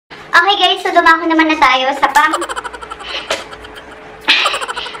Okay guys, so dumako naman na tayo sa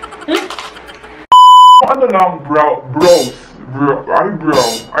Ano lang,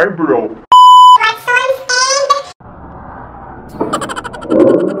 eyebrow.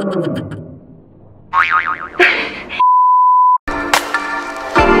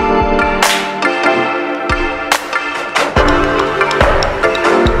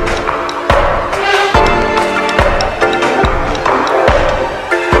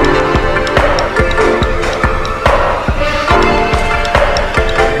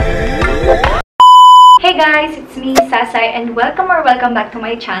 Hey guys, it's me, Sasay, and welcome back to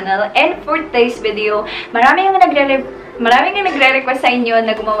my channel. And for today's video, maraming yung nagre-request sa inyo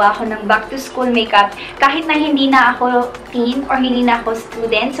na gumawa ako ng back to school makeup kahit na hindi na ako teen or hindi na ako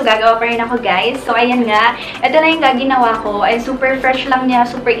student. So gagawa pa rin ako guys. So ayan nga, ito na yung gaginawa ko. Ay super fresh lang niya,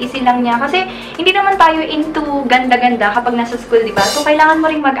 super easy lang niya. Kasi hindi naman tayo into ganda-ganda kapag nasa school, diba? So kailangan mo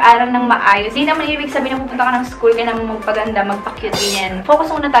rin mag-aral ng maayos. Hindi naman ibig sabihin na pupunta ka ng school, kailangan mo magpaganda, magpa-cute ganyan.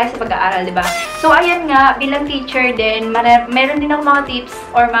 Focus muna tayo sa pag-aaral, diba? So ayan nga, bilang teacher din, meron din ako mga tips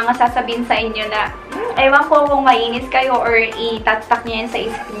or mga sasabihin sa inyo na ewan ko kung mainis kayo or itatak nyo yan sa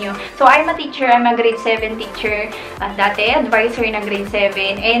isip nyo. So, I'm a teacher. I'm a grade 7 teacher. Dati, advisor ng grade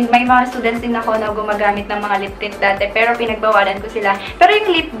 7. And may mga students din ako na gumagamit ng mga lip tint dati. Pero pinagbawalan ko sila. Pero yung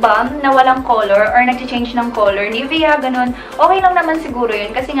lip balm na walang color or nag-change ng color, Nivea, ganun, okay lang naman siguro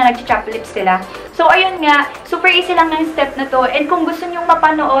yun. Kasi nga nag-chop lips sila. So, ayun nga, super easy lang ng step na to. And kung gusto nyong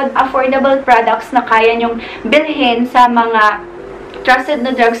mapanood affordable products na kaya nyong bilhin sa mga trusted na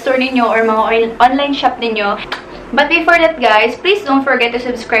drugstore ninyo or mga online shop ninyo. But before that guys, please don't forget to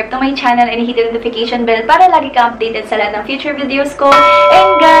subscribe to my channel and hit the notification bell para lagi ka updated sa lahat ng future videos ko.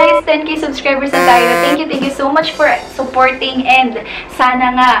 And guys, 10k subscribers na tayo. Thank you so much for supporting and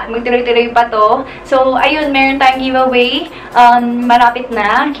sana nga magtuloy-tuloy pa to. So ayun, meron tayong giveaway. Malapit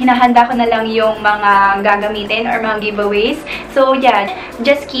na. Hinahanda ko na lang yung mga gagamitin or mga giveaways. So yeah,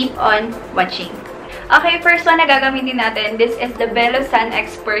 just keep on watching. Okay, first one na gagamitin natin. This is the Belina Sun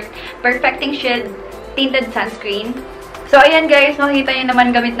Expert Perfecting Shield Tinted Sunscreen. So, ayan guys, makikita nyo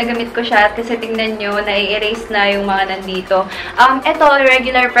naman gamit na gamit ko siya kasi tingnan nyo, na-erase na yung mga nandito. Ito,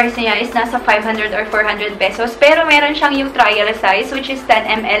 regular price niya is nasa 500 or 400 pesos. Pero meron siyang yung trial size, which is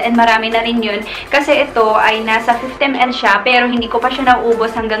 10 ml and marami na rin yun. Kasi ito ay nasa 50 ml siya, pero hindi ko pa siya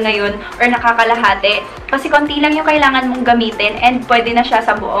nauubos hanggang ngayon or nakakalahati. Kasi konti lang yung kailangan mong gamitin and pwede na siya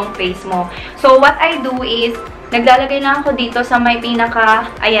sa buong face mo. So, what I do is, naglalagay lang ako dito sa may pinaka,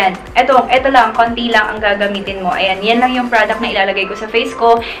 ayan, ito lang, konti lang ang gagamitin mo. Ayan, yan lang yung product na ilalagay ko sa face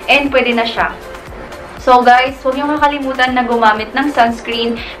ko and pwede na siya. So guys, huwag niyong kakalimutan na gumamit ng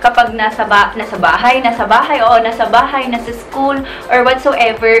sunscreen kapag nasa bahay, nasa school, or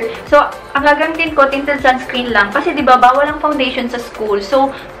whatsoever. So, ang gagamitin ko, tinted sunscreen lang. Kasi diba, bawal ang foundation sa school.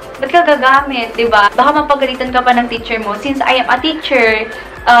 So, ba't ka gagamit, diba? Baka mapagalitan ka pa ng teacher mo. Since I am a teacher,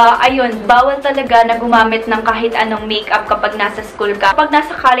 ayun, bawal talaga na gumamit ng kahit anong makeup kapag nasa school ka. Kapag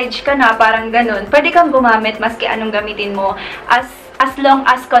nasa college ka na, parang ganun, pwede kang gumamit maski anong gamitin mo as long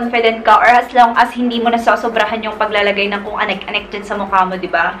as confident ka or as long as hindi mo nasosobrahan yung paglalagay ng kung anek-anek dyan sa mukha mo,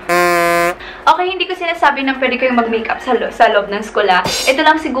 diba? Okay, hindi ko sinasabi na pwede kayong mag-makeup sa loob ng school. Ito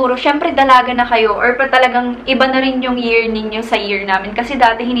lang siguro, syempre dalaga na kayo or pa talagang iba na rin yung year ninyo sa year namin. Kasi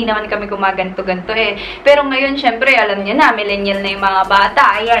dati hindi naman kami gumaganto-ganto eh. Pero ngayon, syempre, alam niyo na, millennial na yung mga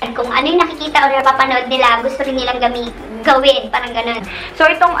bata. Ayan. Kung ano yung nakikita o napapanood nila, gusto rin nilang gawin, parang ganun. So,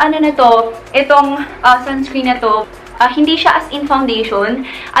 itong ano na to, itong sunscreen na to, hindi siya as in foundation.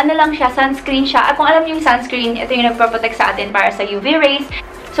 Ano lang siya, sunscreen siya. Kung alam niyo yung sunscreen, ito yung nagpaprotect sa atin para sa UV rays.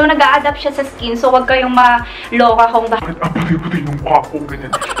 So, nag-a-adapt siya sa skin. So, wag kayong maloka kung bakit puti-puti yung mukha ko,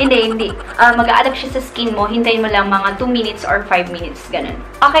 ganyan. Hindi. Mag-a-adapt siya sa skin mo. Hintayin mo lang mga 2 minutes or 5 minutes. Ganun.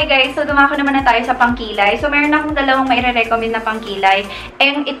 Okay, guys. So, dumako naman na tayo sa pangkilay. So, meron akong dalawang maire-recommend na pangkilay.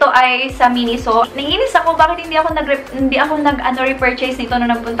 And ito ay sa Miniso. Naiinis ako. Bakit hindi ako repurchase nito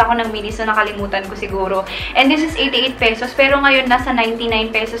nung nagpunta ko ng Miniso? Nakalimutan ko siguro. And this is 88 pesos. Pero ngayon, nasa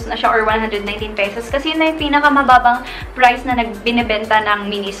 99 pesos na siya or 119 pesos. Kasi yun na yung pinakamababang price na binibenta ng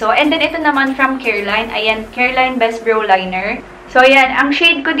Miniso. And then, ito naman from Careline. Ayan, Careline Best Brow Liner. So, ayan. Ang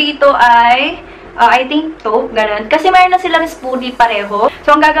shade ko dito ay, I think, taupe. Ganun. Kasi mayroon na silang spoolie pareho.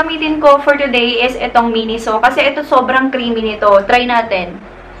 So, ang gagamitin ko for today is itong Miniso. Kasi ito sobrang creamy nito. Try natin.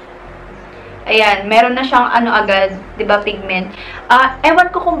 Ayan, meron na siyang ano agad, 'di ba, pigment.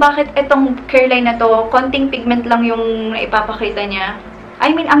 Ewan ko kung bakit itong Careline na to, konting pigment lang yung ipapakita niya.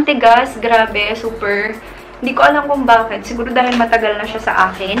 I mean, ang tigas, grabe, super. Hindi ko alam kung bakit. Siguro dahil matagal na siya sa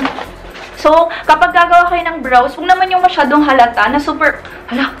akin. So, kapag gagawa kayo ng brows, huwag naman yung masyadong halata na super,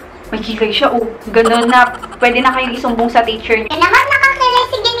 hala, may kilay siya. Oh, ganun na. Pwede na kayong isumbong sa teacher niyo. Naman nakakilay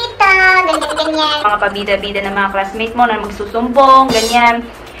si ganito. ganyan. Mga pabida-bida ng mga classmate mo na magsusumbong, ganyan.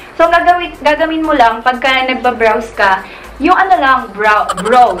 So, gagawin mo lang pagka nagba-browse ka, yung ano lang,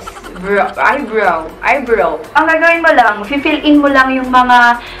 eyebrow. Ang gagawin mo lang, fill in mo lang yung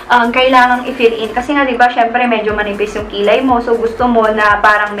mga kailangang i-fill in. Kasi nga, diba, syempre, medyo manipis yung kilay mo. So, gusto mo na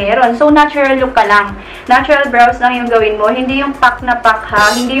parang meron. So, natural look ka lang. Natural brows lang yung gawin mo. Hindi yung pack na pack,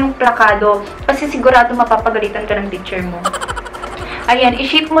 ha? Hindi yung plakado. Kasi sigurado mapapagalitan ka ng teacher mo. Ayan,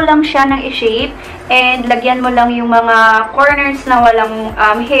 i-shape mo lang siya ng i-shape. And, lagyan mo lang yung mga corners na walang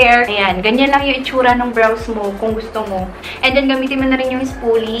hair. Ayan, ganyan lang yung itsura ng brows mo kung gusto mo. And then, gamitin mo na rin yung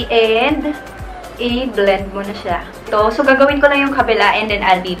spoolie and i-blend mo na siya. So, gagawin ko lang yung kabila and then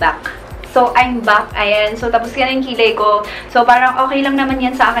I'll be back. So, I'm back. Ayan. So, tapos yan yung kilay ko. So, parang okay lang naman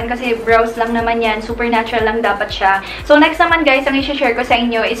yan sa akin kasi brows lang naman yan. Super natural lang dapat siya. So, next naman guys, ang i-share ko sa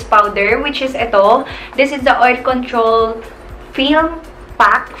inyo is powder, which is ito. This is the Oil Control Film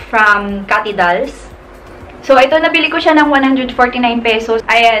Pack from Cathy Dolls. So, ito, nabili ko siya ng 149 pesos.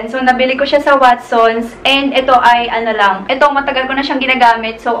 Ayan. So, nabili ko siya sa Watsons. And ito ay, ano lang, ito, matagal ko na siyang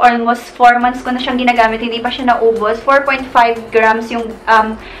ginagamit. So, almost 4 months ko na siyang ginagamit. Hindi pa siya naubos. 4.5 grams yung,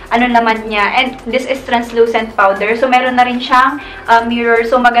 ano naman niya. And this is translucent powder. So, meron na rin siyang mirror.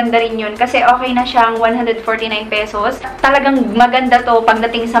 So, maganda rin yun. Kasi okay na siyang 149 pesos. Talagang maganda to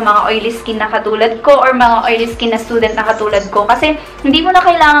pagdating sa mga oily skin na katulad ko or mga oily skin na student na katulad ko. Kasi, hindi mo na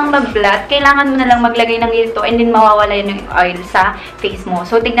kailangang mag-blot. Kailangan mo na lang maglagay ng and then mawawala yung oil sa face mo.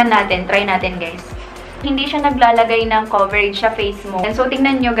 So, tignan natin. Try natin, guys. Hindi siya naglalagay ng coverage sa face mo. And so,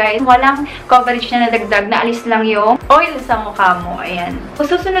 tignan nyo, guys. Walang coverage na nadagdag. Naalis lang yung oil sa mukha mo. Ayan. So,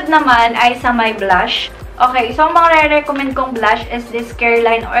 susunod naman ay sa my blush. Okay. So, ang mga re-recommend kong blush is this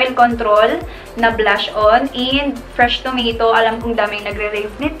Careline Oil Control na blush on in Fresh Tomato. Alam kong daming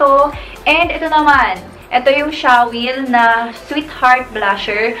nagre-rave nito. And ito naman. Ito yung Shawil na Sweetheart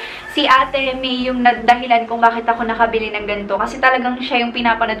Blusher. Si Ate May yung dahilan kung bakit ako nakabili ng ganito. Kasi talagang siya yung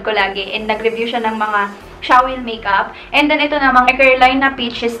pinapanood ko lagi. And nag-review siya ng mga Shawil makeup. And then ito namang Careline na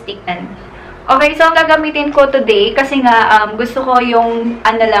Peaches Stick. Okay, so ang gagamitin ko today, kasi nga gusto ko yung,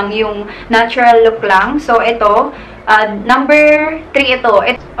 ano lang, yung natural look lang. So ito, number 3 ito.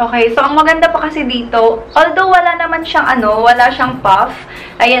 Okay, so ang maganda pa kasi dito, although wala naman siyang wala siyang puff,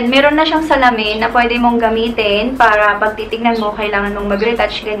 ayan, meron na siyang salamin na pwede mong gamitin para pag titignan mo, kailangan mong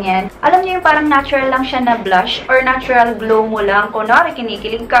mag-retouch, ganyan. Alam niyo yung parang natural lang siya na blush or natural glow mo lang. Kunwari,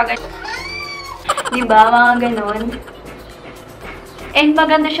 kinikilig ka, ganyan. Diba, mga ganon. And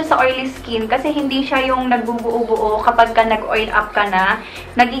maganda siya sa oily skin kasi hindi siya yung nagbubuo-buo kapag ka nag-oil up ka na.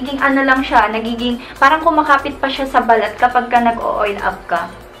 Nagiging ano lang siya, nagiging parang kumakapit pa siya sa balat kapag ka nag-oil up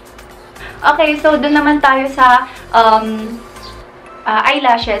ka. Okay, so doon naman tayo sa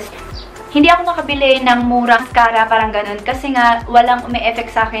eyelashes. Hindi ako nakabili ng murang mascara, parang ganun. Kasi nga, walang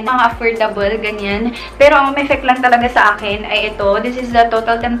umi-effect sa akin. Mga affordable, ganyan. Pero ang umi-effect lang talaga sa akin ay ito. This is the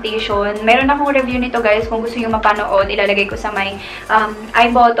Total Temptation. Meron akong review nito, guys. Kung gusto nyo mapanood, ilalagay ko sa may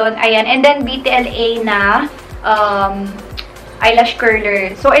I button. Ayan. And then, BTLA na eyelash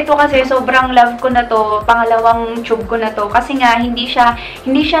curler. So, ito kasi, sobrang love ko na to. Pangalawang tube ko na to. Kasi nga, hindi siya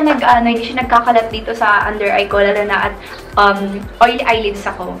nagkakalat dito sa under eye ko. Lalo na at oily eyelids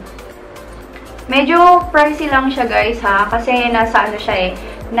ako. Medyo pricey lang siya, guys, ha? Kasi nasa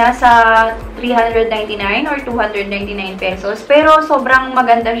nasa 399 or 299 pesos. Pero sobrang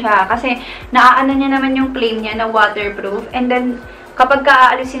maganda siya kasi naaano niya naman yung claim niya na waterproof. And then, kapag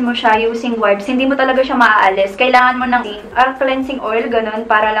aalisin mo siya using wipes, hindi mo talaga siya maaalis. Kailangan mo ng cleansing oil, ganun,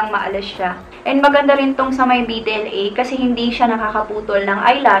 para lang maalis siya. And maganda rin tong sa may BTLA kasi hindi siya nakakaputol ng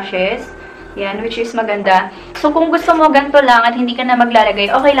eyelashes. Yan, which is maganda. So, kung gusto mo ganito lang at hindi ka na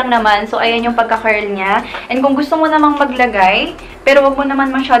maglalagay, okay lang naman. So, ayan yung pagka-curl niya. And kung gusto mo namang maglagay, pero wag mo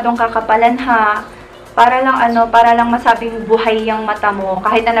naman masyadong kakapalan, ha. Para lang masabing buhay yung mata mo.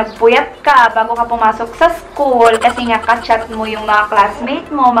 Kahit na nagpuyat ka bago ka pumasok sa school, kasi nga ka-chat mo yung mga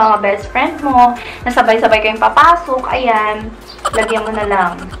classmate mo, mga best friend mo, nasabay-sabay kayong papasok, ayan, lagyan mo na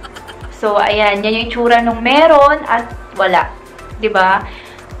lang. So, ayan, yan yung itsura nung meron at wala. 'Di ba?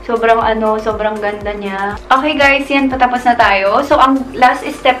 Sobrang ganda niya. Okay guys, yan, patapos na tayo. So, ang last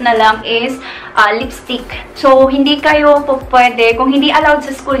step na lang is lipstick. So, hindi kayo pwede, kung hindi allowed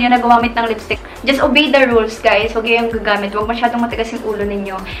sa school nyo na gumamit ng lipstick, just obey the rules, guys. Huwag kayong gagamit. Huwag masyadong matigas yung ulo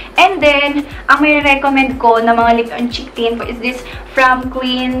ninyo. And then, ang may recommend ko na mga lip and cheek tint is this from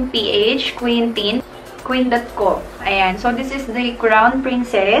Queen PH, Queen Tint. Queen.co. Ayan. So, this is the Crown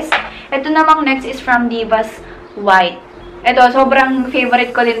Princess. Ito namang next is from Divas White. Ito, sobrang favorite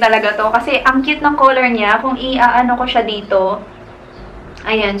ko din talaga to. Kasi, ang cute ng color niya. Kung i-ano ko siya dito,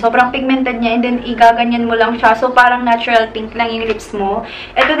 Ayan, sobrang pigmented niya and then igaganyan mo lang siya. So, parang natural pink lang yung lips mo.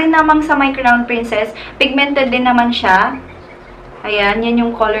 Ito din namang sa My Crown Princess, pigmented din naman siya. Ayan, yan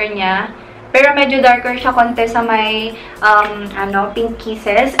yung color niya. Pero medyo darker siya konti sa may pink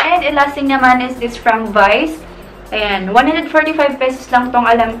kisses. And last thing naman is this from Vice. Ayan, 145 pesos lang tong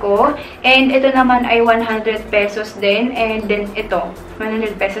alam ko. And ito naman ay 100 pesos din. And then ito,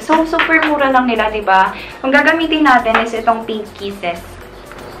 100 pesos. So, super mura lang nila, diba? Kung gagamitin natin is itong pink kisses.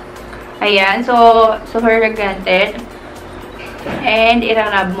 Ayan, so, super granted. And,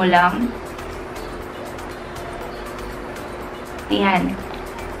 irarab mo lang. Ayan.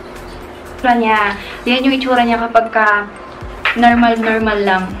 Itsura niya. Yan yung itsura niya kapag ka normal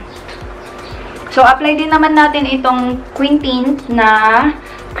lang. So, apply din naman natin itong Queen Tint na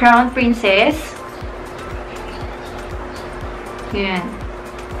Crown Princess. Ayan.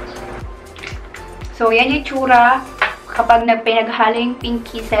 So, yan yung itsura kapag nagpinaghalo yung pink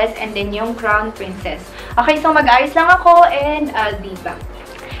kisses and then yung Crown Princess. Okay, so mag-ayos lang ako and I'll be back.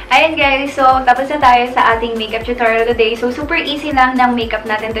 Ayan guys, so tapos na tayo sa ating makeup tutorial today. So super easy lang ng makeup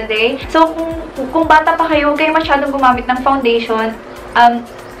natin today. So kung bata pa kayo, huwag kayo masyadong gumamit ng foundation.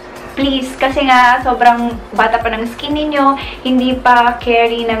 Please, kasi nga sobrang bata pa ng skin ninyo, hindi pa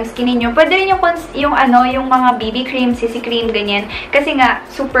carry ng skin ninyo. Pwede rin yung mga BB cream, CC cream, ganyan. Kasi nga,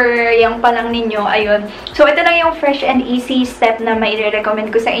 super young pa lang ninyo, ayun. So, ito lang yung fresh and easy step na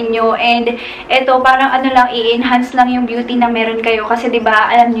mai-recommend ko sa inyo. And, ito, parang i-enhance lang yung beauty na meron kayo. Kasi, diba,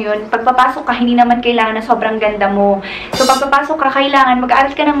 alam nyo yun, pagpapasok ka, hindi naman kailangan na sobrang ganda mo. So, pagpapasok ka, kailangan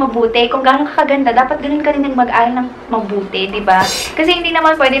mag-aaral ka ng mabuti. Kung gano'n ka kaganda, dapat ganun ka rin mag-aaral ng mabuti, diba? Kasi, hindi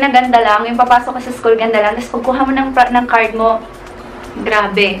naman pwede na ganda lang, yung papasok ka sa school, ganda lang, tapos pagkuha mo ng card mo,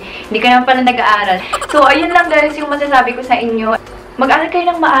 grabe, hindi ka naman pala nag-aaral. So, ayun lang guys yung masasabi ko sa inyo. Mag-aral kayo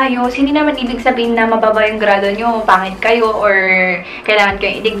ng maayos, hindi naman ibig sabihin na mababa yung grado nyo, pangit kayo, or kailangan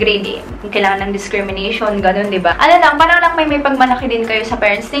kayo i-degrade, kailangan ng discrimination, ganun, diba? Ano lang, parang lang may pagmalaki din kayo sa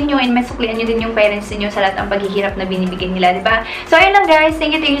parents ninyo, and may suklian nyo din yung parents ninyo sa lahat ng paghihirap na binibigay nila, diba? So, ayun lang guys,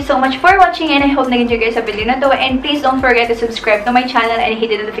 thank you so much for watching, and I hope nag-enjoy kayo sa video na to, and please don't forget to subscribe to my channel and hit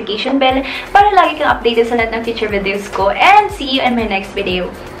the notification bell para lagi kang updated sa lahat ng future videos ko, and see you in my next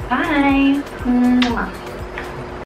video. Bye!